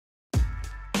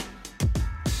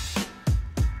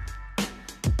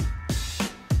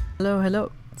Hello,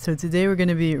 hello. So today we're going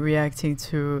to be reacting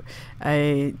to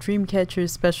a Dreamcatcher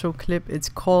special clip. It's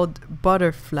called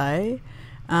Butterfly.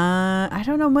 I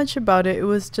don't know much about it. It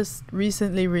was just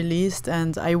recently released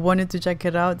and I wanted to check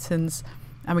it out since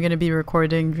I'm going to be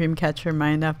recording Dreamcatcher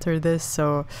Mind after this.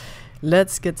 So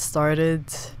let's get started.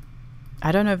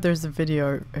 I don't know if there's a video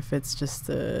or if it's just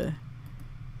a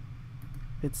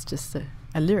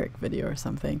lyric video or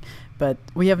something, but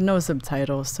we have no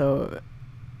subtitles, so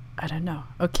I don't know.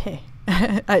 Okay.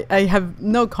 I have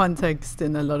no context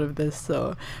in a lot of this,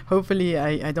 so hopefully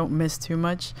I don't miss too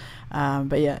much.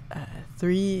 But yeah,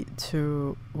 3,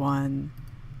 2, 1,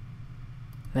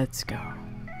 let's go.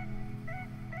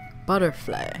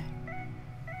 Butterfly.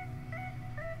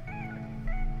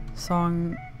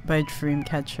 Song by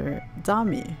Dreamcatcher,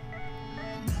 Dami.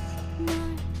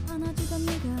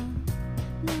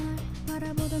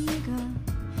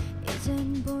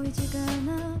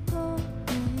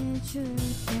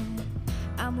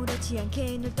 아무렇지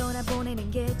않게 널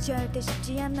떠나보내는 게 절대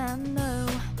쉽지 않아 no.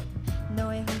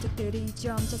 너의 흔적들이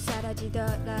점차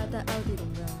사라지더라도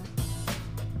어디론가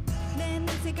내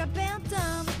냄새가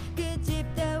배웠던 그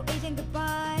집도 이젠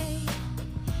goodbye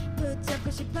붙잡고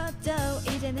싶어도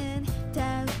이제는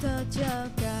다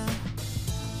흩어져가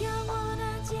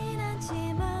영원하진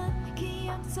않지만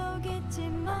기억 속에 잊지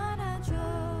말아줘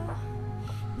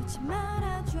놓지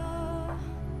말아줘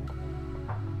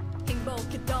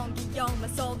행복했던 기억만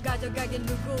서 가져가길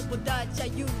누구보다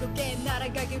자유롭게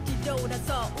날아가길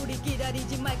뒤돌아서 우리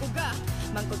기다리지 말고 가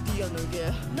맘껏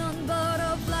뛰어놀게 넌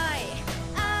butterfly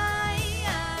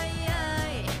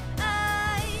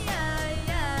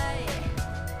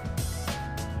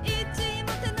잊지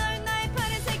못해 널 나의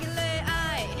팔에 새길래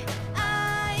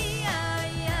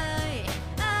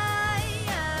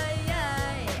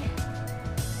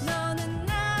너는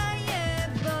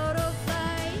나의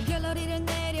butterfly 갤러리를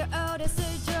내려 어렸을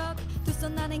적 두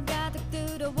손 안에 가득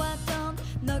들어왔던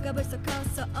너가 벌써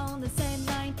컸어 어느새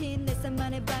 19 내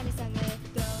삶만의 반 이상의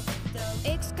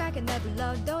익숙하게 날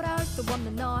불러 돌아올 수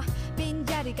없는 너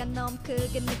빈자리가 너무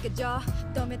크게 느껴져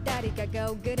또 몇 달이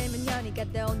가고 그래 몇 년이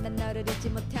가도 난 너를 잊지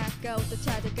못하고 또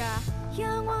찾아가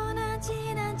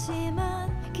영원하진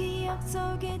않지만 기억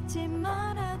속에 잊지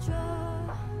말아줘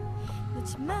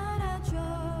놓지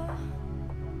말아줘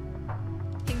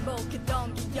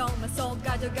행복했던 기억만 서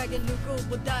가져가길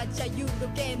누구보다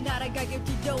자유롭게 날아가길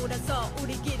뒤돌아서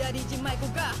우리 기다리지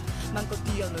말고 가 맘껏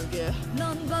뛰어놀게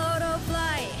넌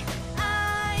butterfly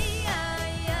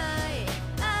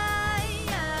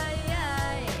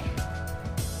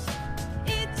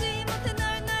잊지 못해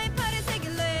널 나의 팔에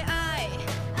새길래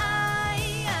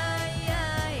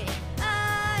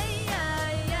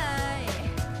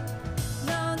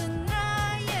너는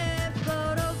나의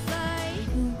butterfly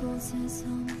그곳에서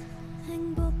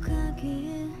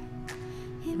행복하길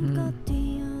힘껏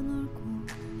뛰어놀고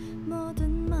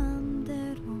모든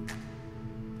마음대로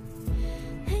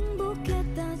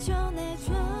행복했다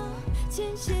전해줘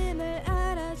진심을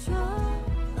알아줘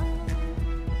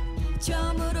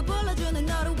처음으로 불러주는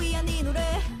너를 위한 이 노래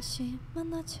다시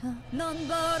만나자 넌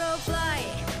butterfly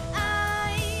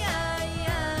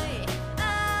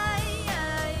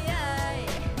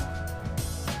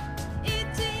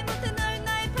잊지 못해 널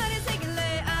나의 팔에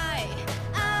새길래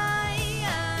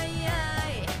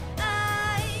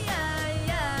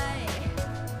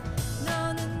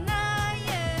너는 나의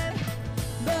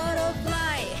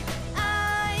butterfly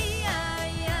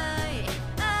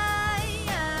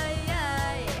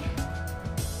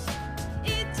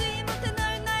잊지 못해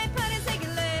널 나의 팔에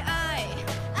새길래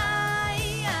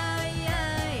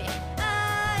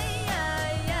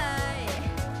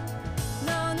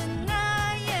너는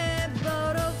나의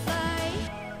butterfly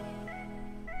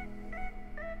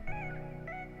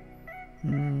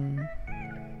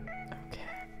Okay.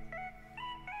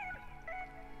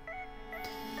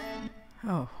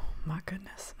 Oh my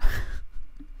goodness.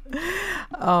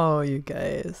 Oh, you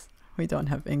guys. We don't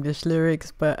have English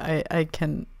lyrics, but I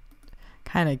can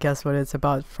kind of guess what it's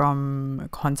about from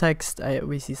context.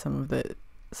 We see some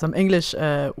English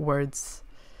words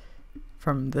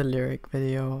from the lyric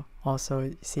video. Also,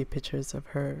 you see pictures of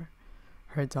her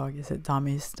dog. Is it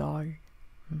Dami's dog?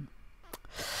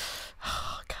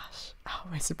 Oh gosh, how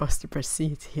am I supposed to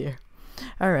proceed here?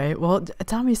 All right, well,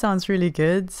 Dami sounds really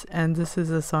good, and this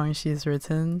is a song she's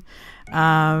written.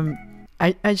 I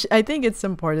think it's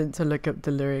important to look up the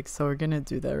lyrics, so we're gonna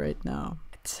do that right now.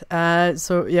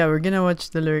 So yeah, we're gonna watch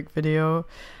the lyric video.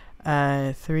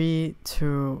 3,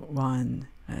 2, 1,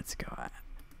 let's go. I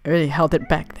really held it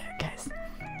back there, guys.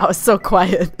 I was so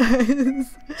quiet.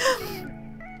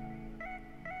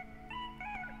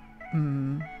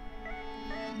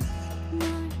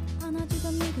 널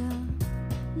안아주던 네가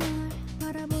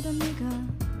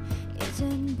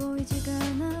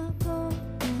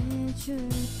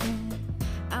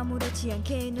보이지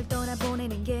않게 널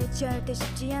떠나보내는 게 절대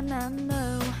쉽지 않아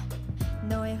no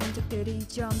너의 흔적들이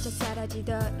점차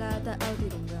사라지더라도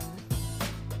어디론가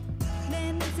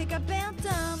내 냄새가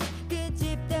뺐던 그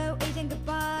집도 이젠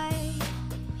goodbye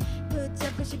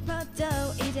붙잡고 싶어도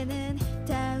이제는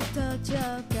다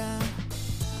흩어져가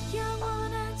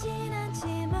영원하진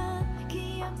않지만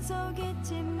기억 속에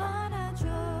잊지 말아줘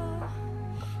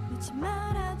놓지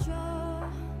말아줘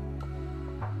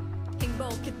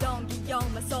행복했던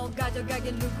기억만 속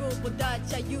가져가길 누구보다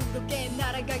자유롭게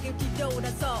날아가길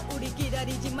뒤돌아서 우리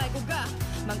기다리지 말고 가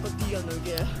맘껏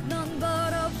뛰어놀게 넌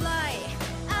butterfly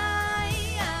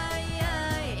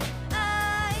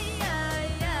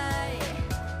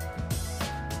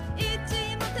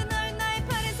잊지 못해 널 나의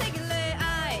팔에 새길래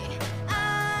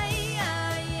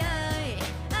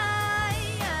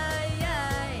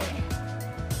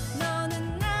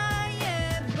너는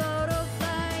나의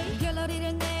butterfly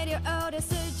갤러리를 내려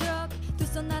어렸을 적 두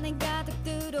손 안에 가득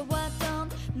들어왔던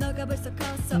너가 벌써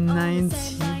컸어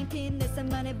어느새 19 4살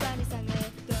만에 반 이상을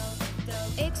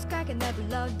익숙하게 날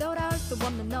불러 돌아올 수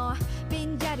없는 너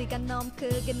빈자리가 너무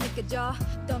크게 느껴져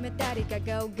또 몇 달이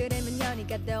가고 그래 몇 년이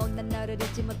가도 난 너를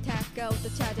잊지 못하고 또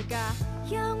찾아가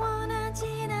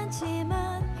영원하진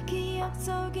않지만 기억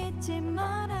속에 잊지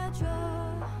말아줘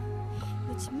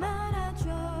놓지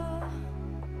말아줘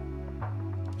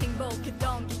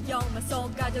행복했던 기억만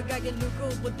속 가져가길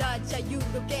누구보다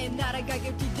자유롭게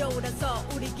날아가길 뒤돌아서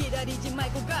우리 기다리지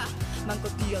말고 가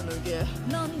맘껏 뛰어놀게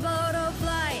넌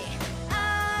butterfly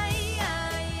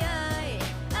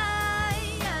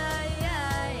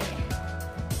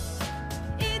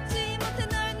잊지 못해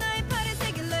널 나의 팔에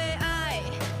새길래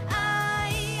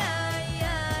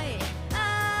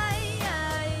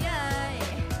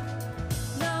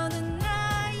너는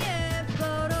나의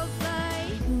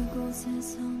butterfly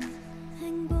그곳에선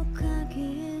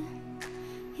행복하길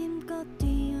힘껏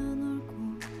뛰어놀고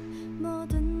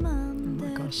모든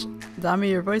맘대로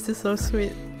Dami, your voice is so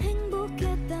sweet.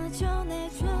 행복했다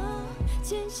전해줘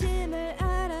진심을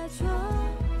알아줘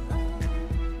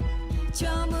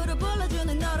처음으로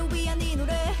불러주는 너를 위한 이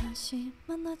노래 다시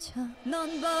만나자 넌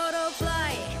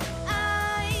butterfly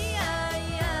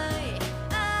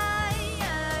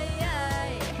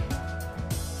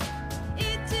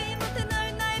잊지 못해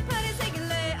널 나의 팔에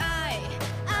새길래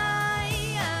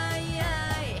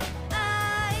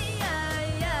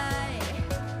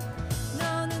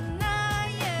너는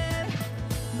나의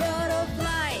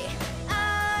butterfly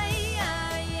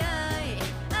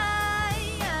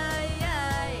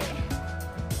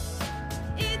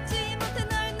잊지 못해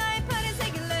널 나의 팔에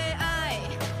새길래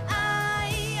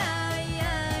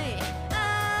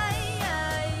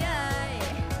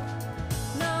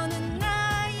너는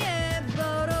나의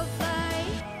butterfly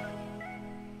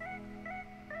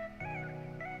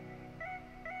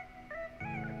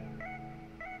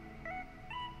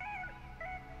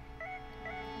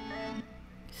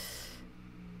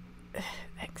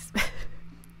Thanks.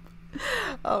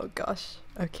 Oh gosh.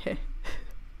 Okay.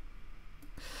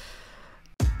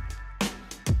 I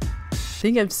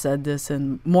think I've said this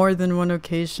in more than one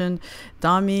occasion.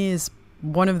 Dami is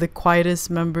one of the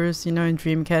quietest members, you know, in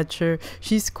Dreamcatcher.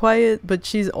 She's quiet, but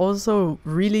she's also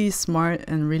really smart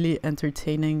and really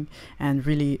entertaining and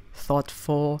really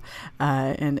thoughtful.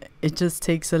 And it just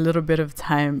takes a little bit of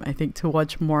time, I think, to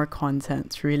watch more content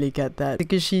to really get that.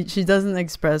 Because she doesn't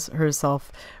express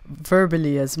herself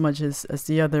verbally as much as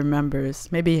the other members.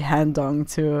 Maybe Han-dong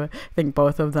too. I think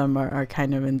both of them are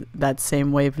kind of in that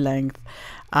same wavelength.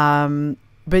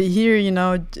 But here, you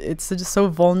know, it's just so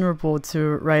vulnerable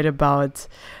to write about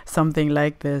something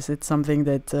like this. It's something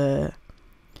that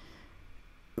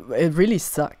it really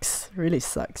sucks.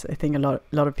 I think a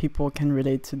lot of people can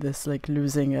relate to this, like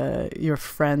losing your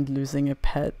friend, losing a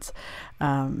pet,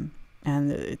 and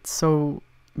it's so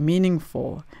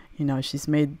meaningful. You know, she's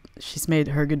made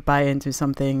her goodbye into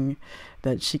something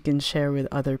that she can share with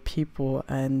other people,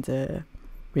 and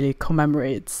really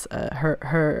commemorates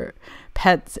her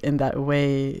pet in that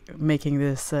way, making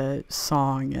this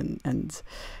song and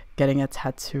getting a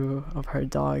tattoo of her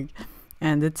dog.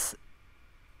 And it's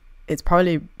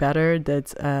probably better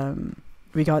that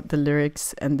we got the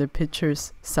lyrics and the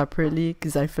pictures separately,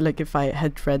 because I feel like if I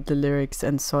had read the lyrics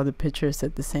and saw the pictures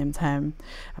at the same time,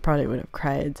 I probably would have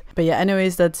cried. But yeah,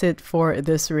 anyways, that's it for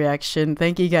this reaction.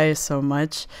 Thank you guys so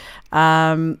much.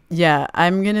 Yeah,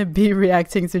 I'm gonna be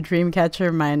reacting to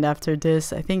Dreamcatcher Mind after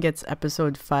this. I think it's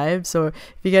episode 5. So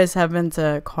if you guys haven't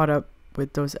caught up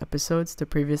with those episodes, the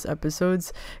previous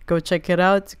episodes, go check it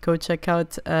out. Go check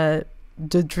out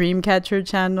the Dreamcatcher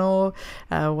channel.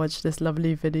 Watch this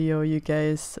lovely video, you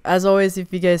guys. As always,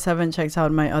 if you guys haven't checked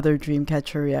out my other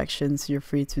Dreamcatcher reactions, you're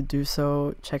free to do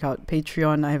so. Check out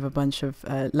Patreon. I have a bunch of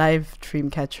live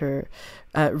Dreamcatcher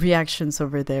reactions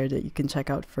over there that you can check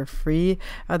out for free.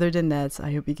 Other than that,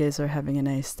 I hope you guys are having a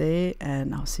nice day,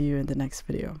 and I'll see you in the next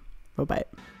video. Bye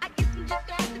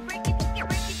bye.